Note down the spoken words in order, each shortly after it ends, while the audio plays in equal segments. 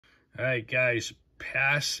All right, guys,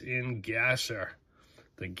 Passin gasser.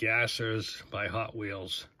 The gassers by Hot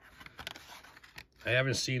Wheels. I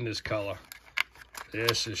haven't seen this color.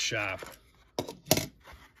 This is sharp.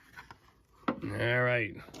 All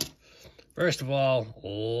right. First of all,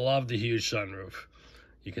 love the huge sunroof.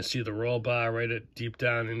 You can see the roll bar right at deep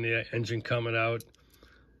down in the engine coming out.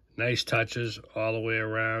 Nice touches all the way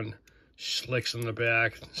around. Slicks in the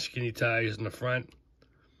back, skinny tires in the front.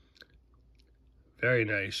 Very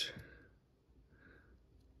nice.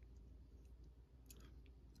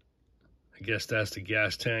 I guess that's the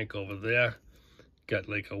gas tank over there. Got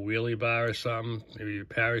like a wheelie bar or something, maybe a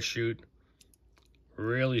parachute.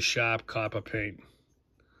 Really sharp copper paint.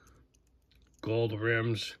 Gold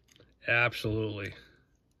rims, absolutely.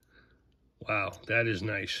 Wow, that is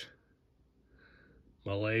nice.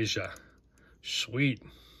 Malaysia, sweet.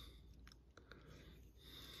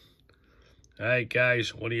 All right,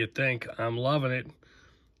 guys, what do you think? I'm loving it.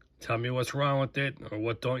 Tell me what's wrong with it, or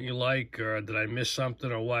what don't you like, or did I miss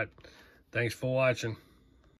something, or what? Thanks for watching.